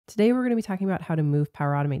Today, we're going to be talking about how to move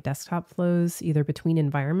Power Automate desktop flows either between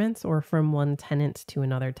environments or from one tenant to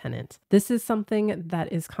another tenant. This is something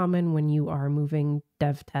that is common when you are moving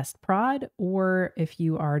dev test prod or if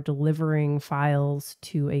you are delivering files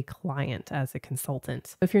to a client as a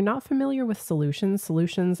consultant. If you're not familiar with solutions,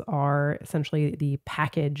 solutions are essentially the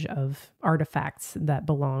package of artifacts that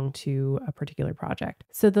belong to a particular project.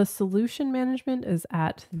 So the solution management is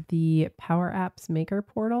at the Power Apps Maker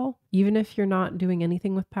portal. Even if you're not doing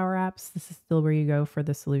anything with Power Apps, this is still where you go for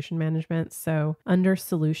the solution management. So under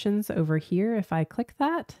solutions over here, if I click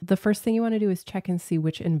that, the first thing you want to do is check and see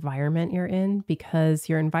which environment you're in, because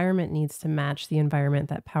your environment needs to match the environment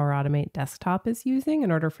that Power Automate Desktop is using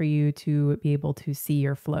in order for you to be able to see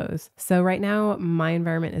your flows. So right now, my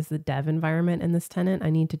environment is the dev environment in this tenant. I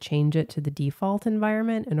need to change it to the default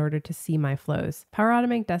environment in order to see my flows. Power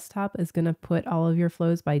Automate Desktop is going to put all of your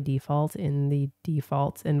flows by default in the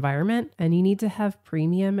default environment, and you need to have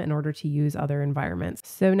premium in order to use other environments.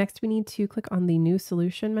 So next we need to click on the new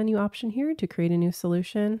solution menu option here to create a new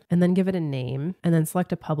solution, and then give it a name, and then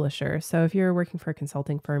select a publisher. So if you're working for a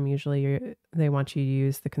consulting firm, usually they want you to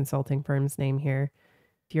use the consulting firm's name here.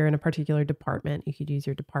 If you're in a particular department, you could use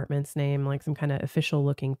your department's name, like some kind of official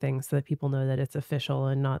looking thing so that people know that it's official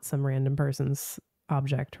and not some random person's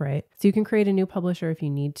object, right? So you can create a new publisher if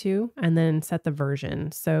you need to, and then set the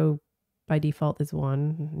version. So by default is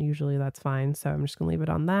 1. Usually that's fine. So I'm just going to leave it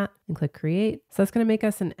on that and click create. So that's going to make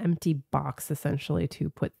us an empty box essentially to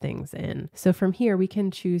put things in. So from here, we can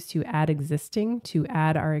choose to add existing to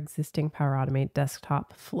add our existing Power Automate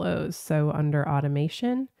desktop flows. So under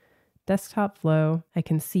automation, desktop flow, I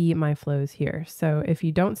can see my flows here. So if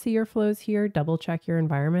you don't see your flows here, double check your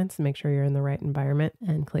environments and make sure you're in the right environment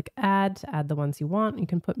and click add to add the ones you want. You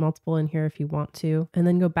can put multiple in here if you want to, and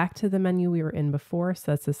then go back to the menu we were in before.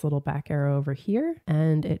 So that's this little back arrow over here,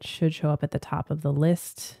 and it should show up at the top of the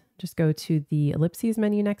list. Just go to the ellipses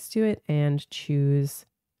menu next to it and choose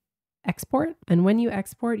export. And when you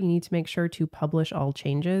export, you need to make sure to publish all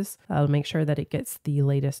changes. That'll make sure that it gets the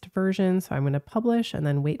latest version. So I'm going to publish and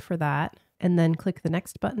then wait for that. And then click the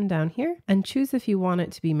next button down here and choose if you want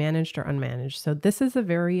it to be managed or unmanaged. So this is a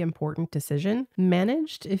very important decision.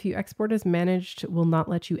 Managed, if you export as managed, will not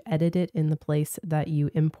let you edit it in the place that you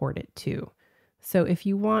import it to. So if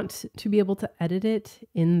you want to be able to edit it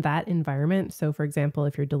in that environment, so for example,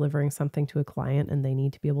 if you're delivering something to a client and they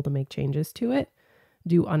need to be able to make changes to it,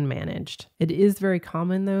 do unmanaged. It is very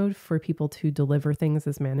common though for people to deliver things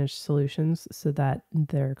as managed solutions so that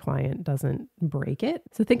their client doesn't break it.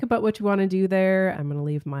 So think about what you want to do there. I'm going to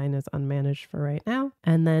leave mine as unmanaged for right now,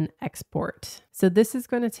 and then export. So this is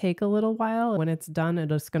going to take a little while. When it's done,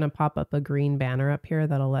 it's going to pop up a green banner up here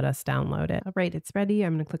that'll let us download it. All right, it's ready.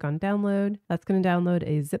 I'm going to click on download. That's going to download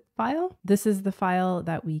a zip file. This is the file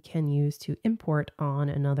that we can use to import on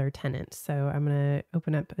another tenant. So I'm going to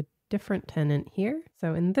open up a different tenant here.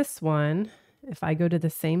 So in this one, if I go to the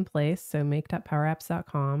same place, so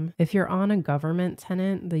make.powerapps.com, if you're on a government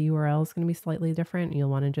tenant, the URL is going to be slightly different. You'll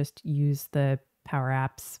want to just use the Power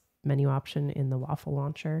Apps menu option in the waffle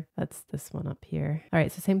launcher. That's this one up here. All right,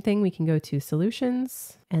 so same thing. We can go to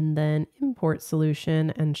solutions and then import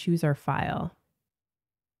solution and choose our file.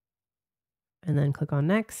 And then click on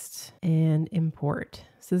next and import.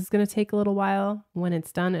 So this is going to take a little while. When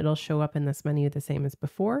it's done, it'll show up in this menu the same as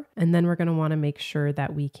before. And then we're going to want to make sure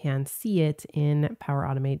that we can see it in Power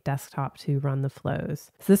Automate Desktop to run the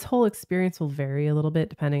flows. So this whole experience will vary a little bit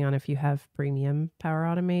depending on if you have premium Power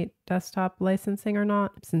Automate Desktop licensing or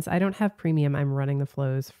not. Since I don't have premium, I'm running the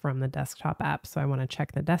flows from the desktop app. So I want to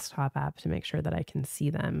check the desktop app to make sure that I can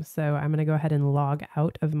see them. So I'm going to go ahead and log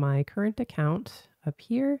out of my current account up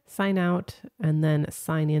here, sign out, and then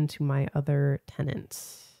sign into my other tenant.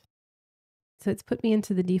 So it's put me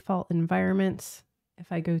into the default environment.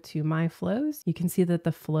 If I go to my flows, you can see that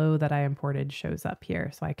the flow that I imported shows up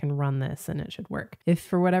here. So I can run this and it should work. If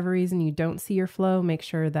for whatever reason you don't see your flow, make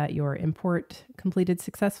sure that your import completed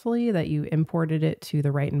successfully, that you imported it to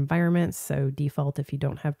the right environment. So default if you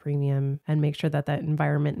don't have premium, and make sure that that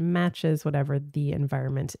environment matches whatever the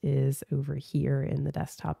environment is over here in the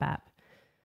desktop app.